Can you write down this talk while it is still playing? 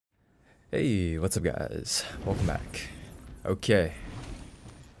Hey, what's up guys? Welcome back. Okay.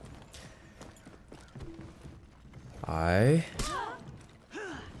 I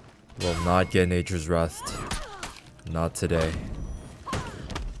will not get Nature's Wrath. Not today.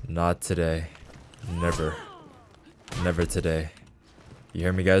 Not today. Never. Never today. You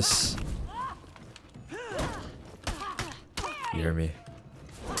hear me, guys? You hear me?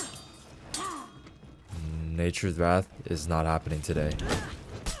 Nature's Wrath is not happening today.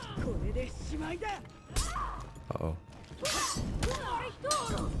 Uh-oh.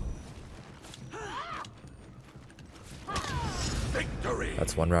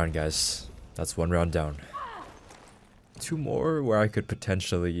 That's one round, guys. That's one round down. Two more where I could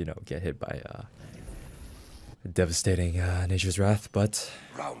potentially, you know, get hit by a devastating Nature's Wrath, but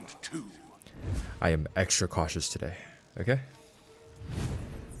round two. I am extra cautious today. Okay?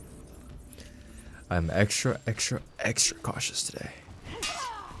 I'm extra cautious today.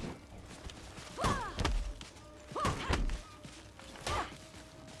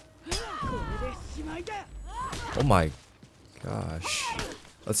 Oh my gosh.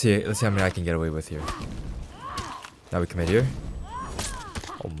 Let's see how many I can get away with here. Now we commit here.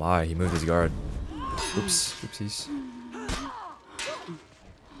 Oh my, he moved his guard. Oops, oopsies.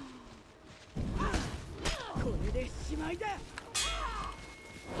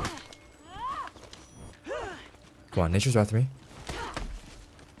 Come on, Nature's Wrath me.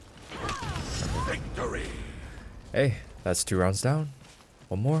 Victory. Hey, that's 2 rounds down.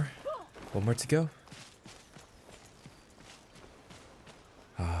 One more to go.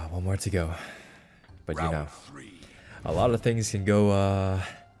 One more to go. But you know, a lot of things can go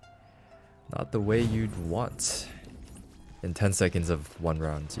not the way you'd want in 10 seconds of one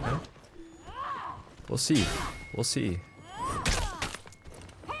round, you know? We'll see. We'll see.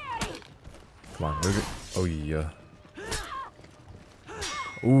 Come on, move it. Oh yeah.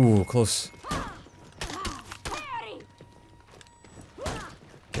 Ooh, close.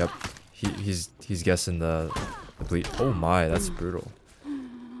 Yep. He's guessing the bleed. Oh my, that's brutal.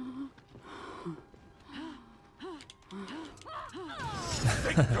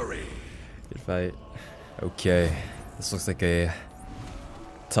 Good fight. Okay. This looks like a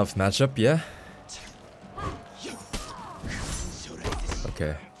tough matchup, yeah?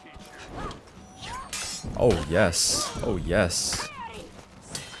 Okay. Oh yes. Oh yes.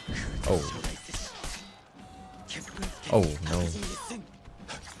 Oh. Oh no.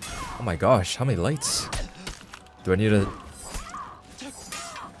 Oh my gosh, how many lights? Do I need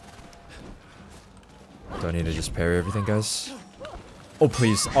to just parry everything, guys? Oh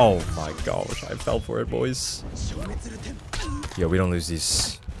please. Oh my gosh, I fell for it, boys. Yeah, we don't lose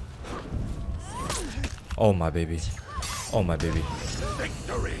these. Oh my baby. Oh my baby.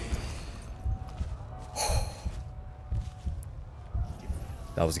 Victory.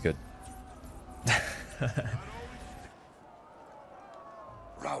 That was good.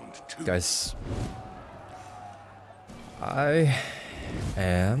 Round two. Guys, I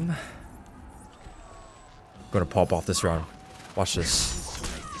am gonna pop off this round. Watch this.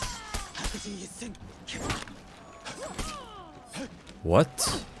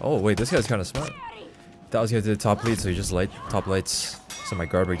 What? Oh wait, this guy's kind of smart. That was gonna do the top lead, so he just top lights. So my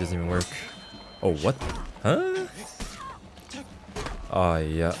guard break doesn't even work. Oh what? Huh? Oh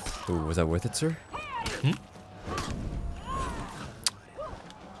yeah. Ooh, was that worth it, sir? Hmm?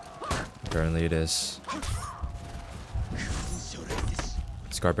 Apparently it is.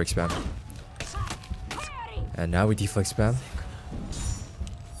 Guard break spam. And now we deflect spam.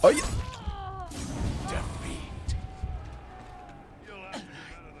 Oh yeah. Defeat.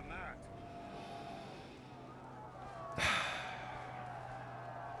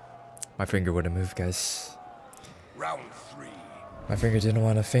 My finger wouldn't move, guys. Round three. My finger didn't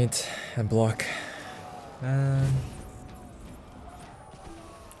want to feint and block.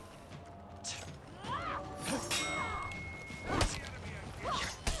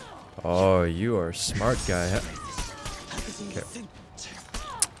 Oh, you are a smart guy. Okay.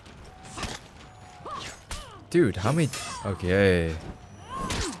 Dude, how many... Okay.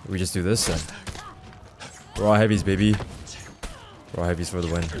 We just do this then. Raw heavies, baby. Raw heavies for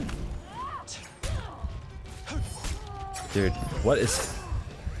the win. Dude, what is...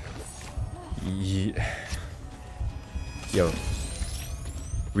 Yo.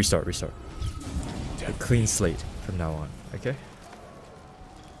 Restart. A clean slate from now on, okay?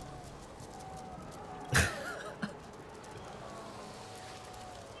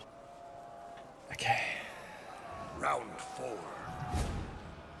 Round four.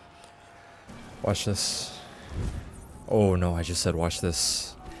 Watch this. Oh no, I just said watch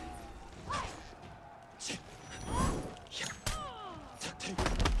this.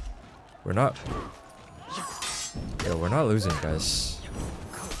 We're not... Yo, we're not losing, guys.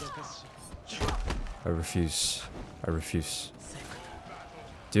 I refuse. I refuse.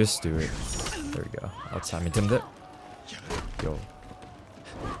 Just do it. There we go. I'll time intimidate. Yo.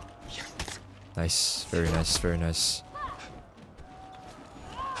 Nice. Very nice. Very nice.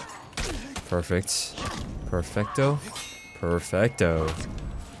 Perfect. Perfecto. Perfecto.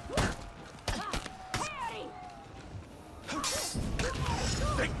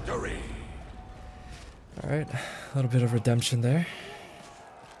 Victory. Alright. A little bit of redemption there.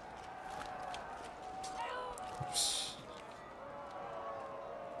 Oops.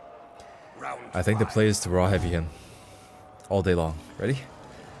 I think the play is to raw heavy him all day long. Ready?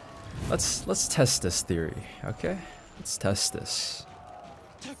 Let's test this theory, okay? Let's test this.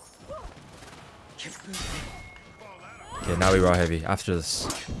 Okay, now we raw heavy. After this.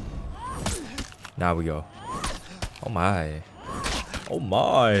 Now we go. Oh my. Oh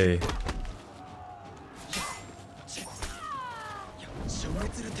my.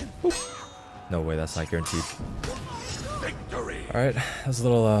 Ooh. No way, that's not guaranteed. Alright, that was a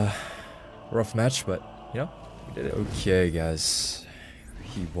little rough match, but you know, we did it. Okay guys.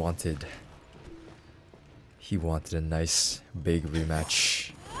 He wanted a nice big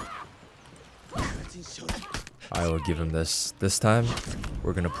rematch. I will give him this. This time,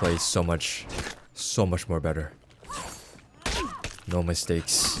 we're gonna play so much more better. No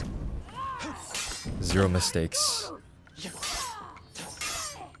mistakes. Zero mistakes.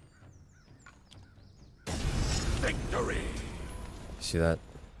 Victory. See that?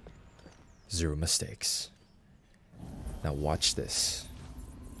 Zero mistakes. Now watch this.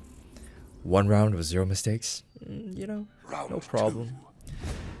 One round with zero mistakes? You know, no problem.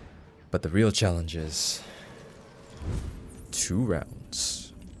 But the real challenge is 2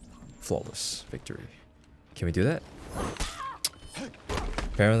 rounds. Flawless victory. Can we do that?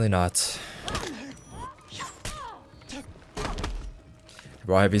 Apparently not.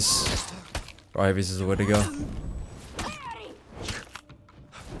 Raw heavies. Raw heavies is the way to go.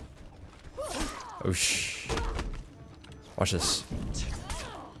 Oh shh. Watch this.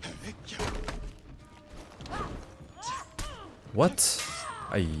 What?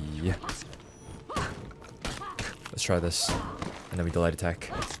 Aye. Let's try this. And then we delight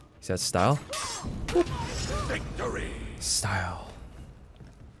attack. Is that style? Victory. Style.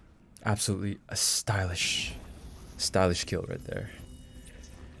 Absolutely a stylish kill right there.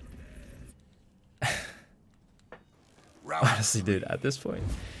 Honestly, dude, at this point,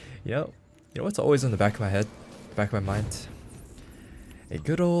 you know what's always in the back of my head, back of my mind? A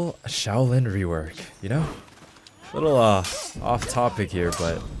good old Shaolin rework, you know? Little off topic here,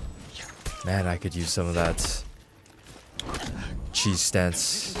 but man, I could use some of that cheese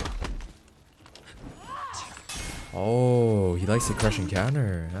stance. Oh, he likes the crush and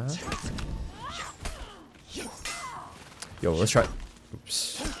counter, huh? Yo, let's try.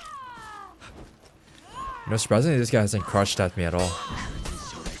 Oops. You know, surprisingly, this guy hasn't crushed at me at all.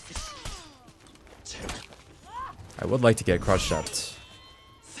 I would like to get crushed at.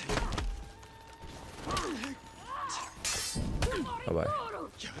 Bye-bye.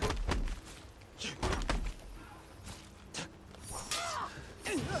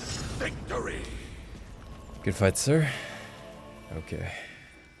 Victory. Good fight, sir. Okay.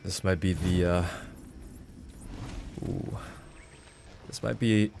 This might be the, ooh. This might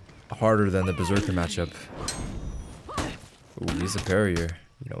be harder than the Berserker matchup. Ooh, he's a parrier.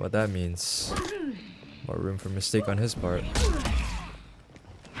 You know what that means. More room for mistake on his part.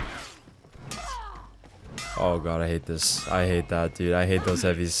 Oh god, I hate this. I hate that, dude. I hate those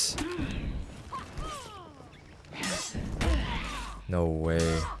heavies. No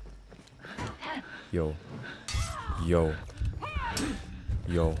way. Yo. Yo.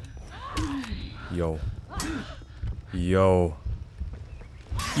 Yo. Yo. Yo.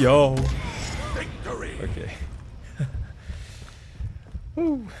 Yo. Victory. Okay.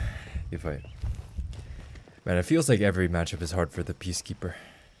 Woo. Good fight. Man, it feels like every matchup is hard for the Peacekeeper.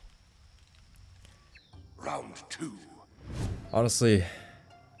 Round 2. Honestly,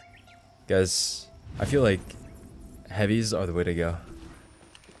 guys, I feel like heavies are the way to go.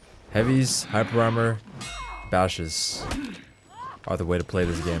 Heavies, hyper armor, bashes are the way to play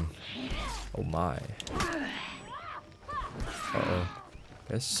this game. Oh my. Uh-oh.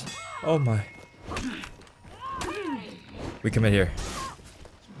 Yes. Oh my. We commit here.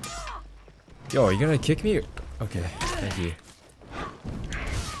 Yo, are you gonna kick me? Okay, thank you.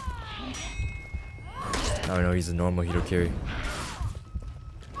 Now I know he's a normal Hitokiri.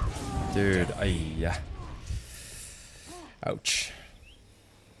 Dude, yeah. Ouch.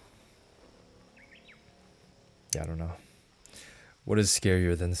 Yeah, I don't know. What is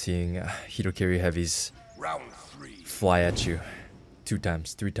scarier than seeing Hitokiri heavies Round 3. fly at you 2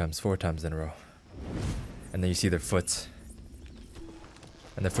 times, 3 times, 4 times in a row? And then you see their foot.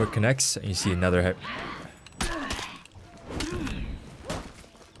 And the foot connects, and you see another heavy.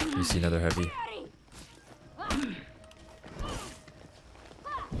 You see another heavy.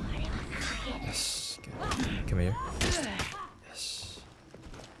 Yes. Good. Come here. Yes.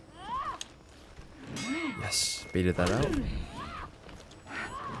 Yes. Baited that out.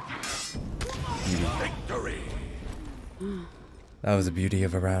 Beauty. Victory. That was the beauty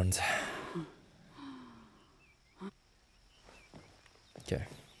of a round. Okay.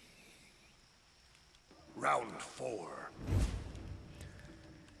 Round 4.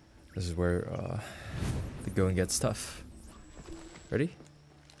 This is where the going gets tough. Ready?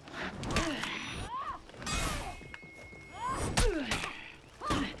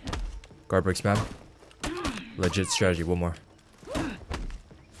 Guard break spam. Legit strategy. One more.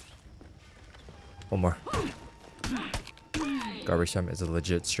 One more. Guard break spam is a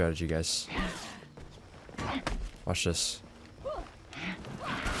legit strategy, guys. Watch this.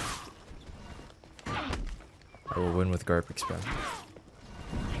 I will win with guard break spam.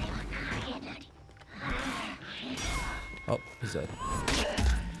 Oh, he's dead.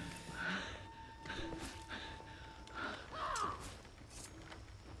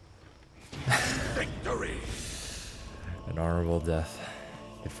 Victory. An honorable death.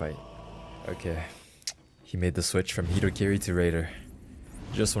 Good fight. Okay. He made the switch from Hitokiri to Raider.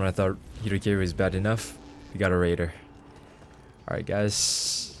 Just when I thought Hitokiri was bad enough, we got a Raider. Alright,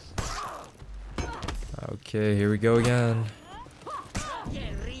 guys. Okay, here we go again.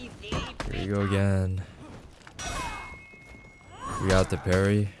 Here we go again. We got the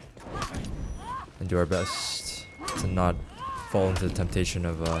parry. And do our best to not fall into the temptation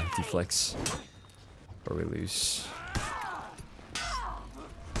of deflex. Or we lose.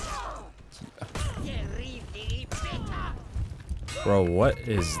 Bro, what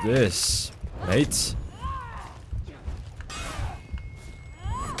is this, mate?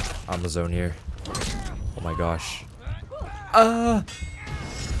 I'm the zone here. Oh my gosh. Oh,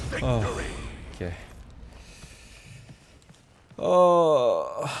 okay.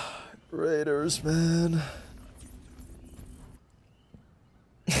 Oh, Raiders, man.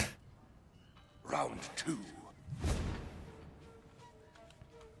 Round 2.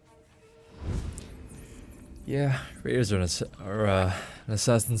 Yeah, Raiders are an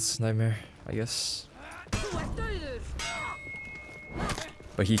assassin's nightmare, I guess.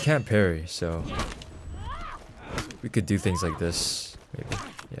 But he can't parry, so we could do things like this, maybe.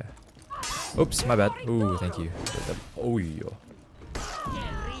 Yeah. Oops, my bad. Ooh, thank you. Oh, yo.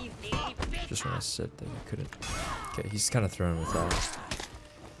 Just when I said that I couldn't. Okay, he's kind of thrown with that.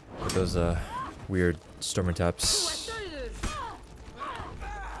 With those weird stormer taps.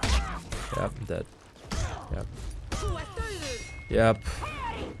 Yep, I'm dead. Yep. Yep.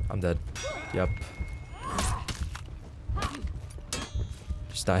 I'm dead. Yep.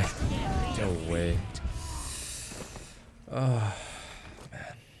 Just die. No way. Oh,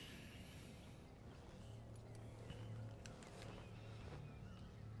 man.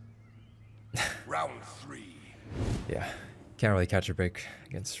 Round 3. Yeah. Can't really catch a break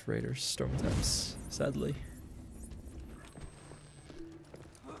against Raiders storm taps, sadly.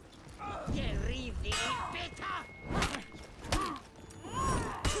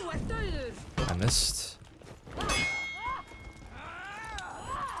 I missed.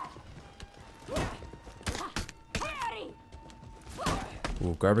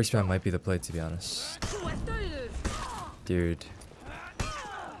 Ooh, garbage spam might be the play, to be honest. Dude.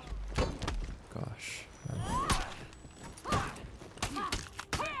 Gosh, man.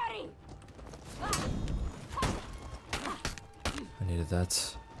 I needed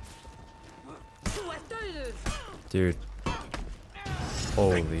that. Dude.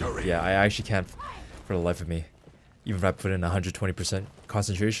 Holy. Yeah, I actually can't for the life of me. Even if I put in 120%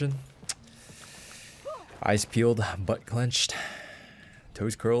 concentration. Eyes peeled, butt clenched,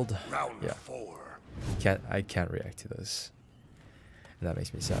 toes curled. Yeah. I can't react to those. And that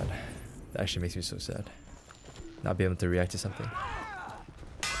makes me sad. That actually makes me so sad. Not be able to react to something.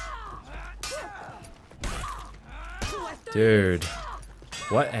 Dude.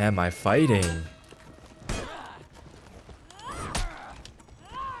 What am I fighting?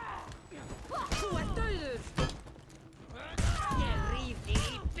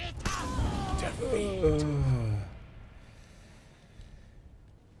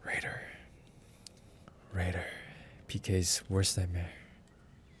 Raider. PK's worst nightmare.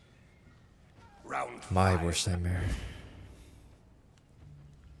 My worst nightmare.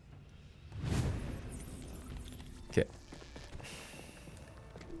 Okay.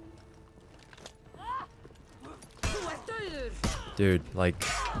 Dude, like...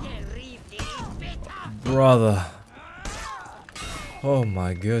 Brother. Oh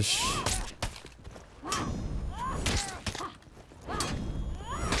my gosh.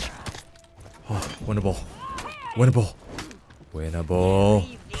 Oh, winnable. Winnable.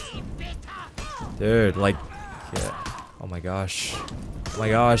 Winnable. Dude, like... Yeah. Oh my gosh. Oh my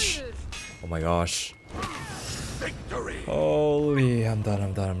gosh. Oh my gosh. Holy, I'm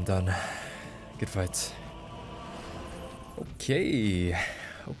done. Good fight. Okay.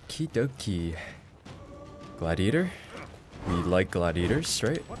 Okie dokie. Gladiator? We like gladiators,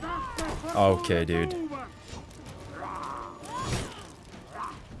 right? Okay, dude.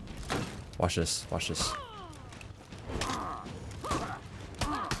 Watch this, watch this.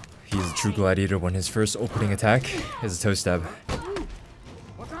 He's a true gladiator when his first opening attack is a toe stab.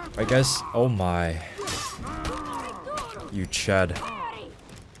 Right, guys? Oh my. You Chad.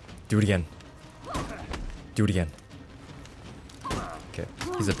 Do it again. Do it again. Okay,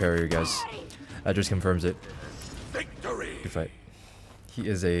 he's a parrier, guys. That just confirms it. Good fight. He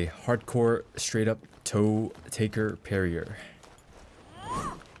is a hardcore, straight up toe taker parrier.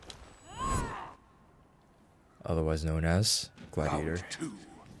 Otherwise known as Gladiator.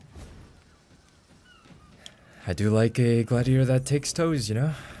 I do like a gladiator that takes toes, you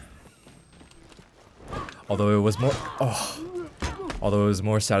know? Although it was more... Oh! Although it was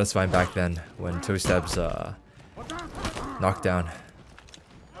more satisfying back then when toe stabs knocked down.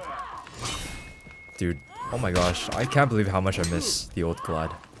 Dude, oh my gosh. I can't believe how much I miss the old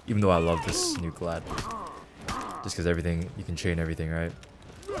Glad. Even though I love this new Glad. Just because everything... You can chain everything, right?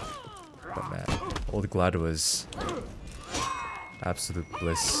 But man, old Glad was... absolute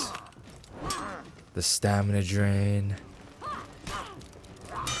bliss. The stamina drain.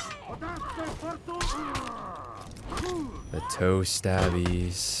 The toe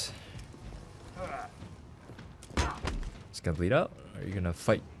stabbies. It's gonna bleed out, or are you gonna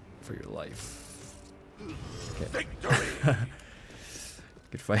fight for your life? Okay.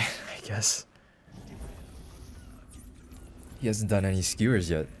 Good fight, I guess. He hasn't done any skewers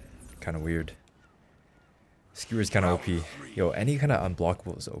yet. Kind of weird. Skewer's kind of OP. Yo, any kind of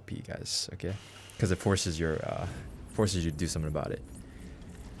unblockable is OP, guys. Okay, because it forces you to do something about it.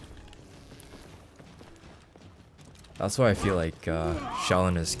 That's why I feel like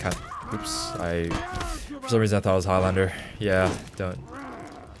Shaman is kind of... Oops, for some reason I thought it was Highlander. Yeah, don't...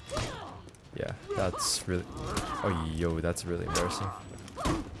 Yeah, that's really... Oh, yo, that's really embarrassing.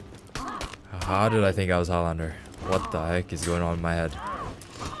 How did I think I was Highlander? What the heck is going on in my head?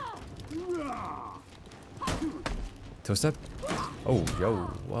 Toe step? Oh, yo,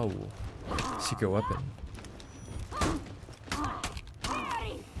 whoa. Secret weapon.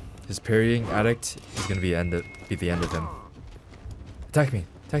 His parrying addict is gonna be the end of him. Attack me!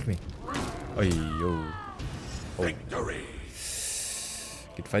 Attack me! Oh, yo. Oh.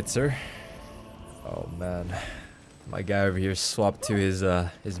 Good fight, sir. Oh man, my guy over here swapped to his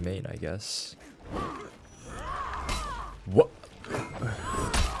main, I guess. What?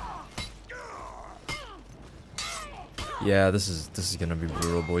 Yeah, this is gonna be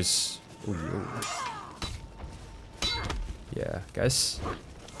brutal, boys. Ooh, yo. Yeah, guys.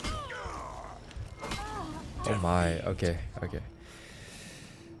 Oh my. Okay.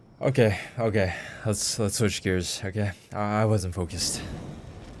 Let's switch gears. Okay, I wasn't focused.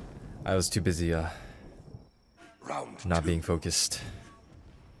 I was too busy not being focused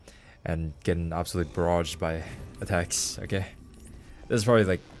and getting absolutely barraged by attacks. Okay, this is probably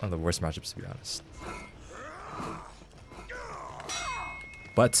like one of the worst matchups, to be honest.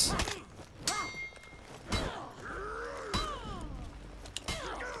 But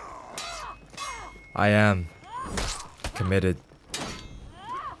I am committed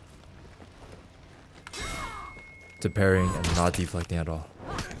to parrying and not deflecting at all.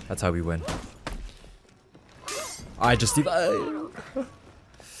 That's how we win. I just I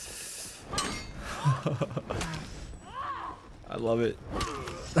love it.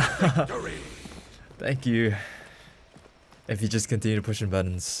 Thank you. If you just continue pushing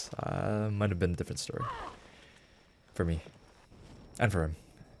buttons, might have been a different story. For me. And for him.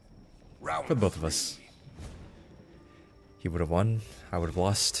 For both of us. He would have won, I would have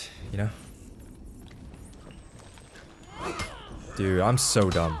lost, you know? Dude, I'm so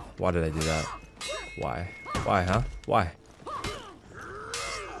dumb. Why did I do that? Why? Why, huh? Why?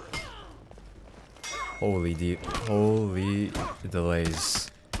 Holy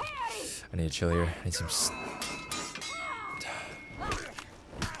delays. I need to chill here. I need some...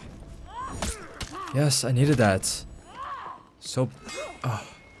 Yes, I needed that. So... Oh.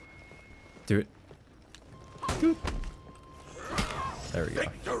 Do it. There we go.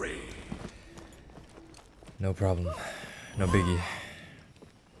 No problem. No biggie.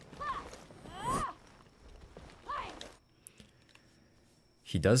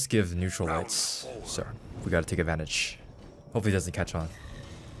 He does give neutral lights, so we gotta take advantage. Hopefully he doesn't catch on.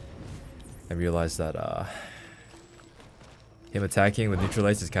 I realize that him attacking with neutral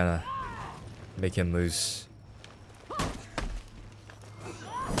lights is kinda make him lose.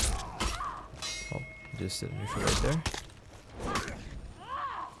 Oh, just did a neutral light there.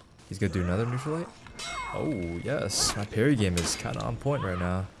 He's gonna do another neutral light? Oh yes, my parry game is kinda on point right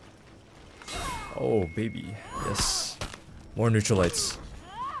now. Oh baby, yes. More neutral lights.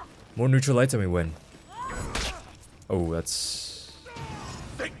 More neutral lights and we win. Oh, that's...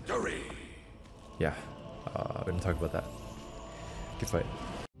 Victory! Yeah, we didn't talk about that. Good fight.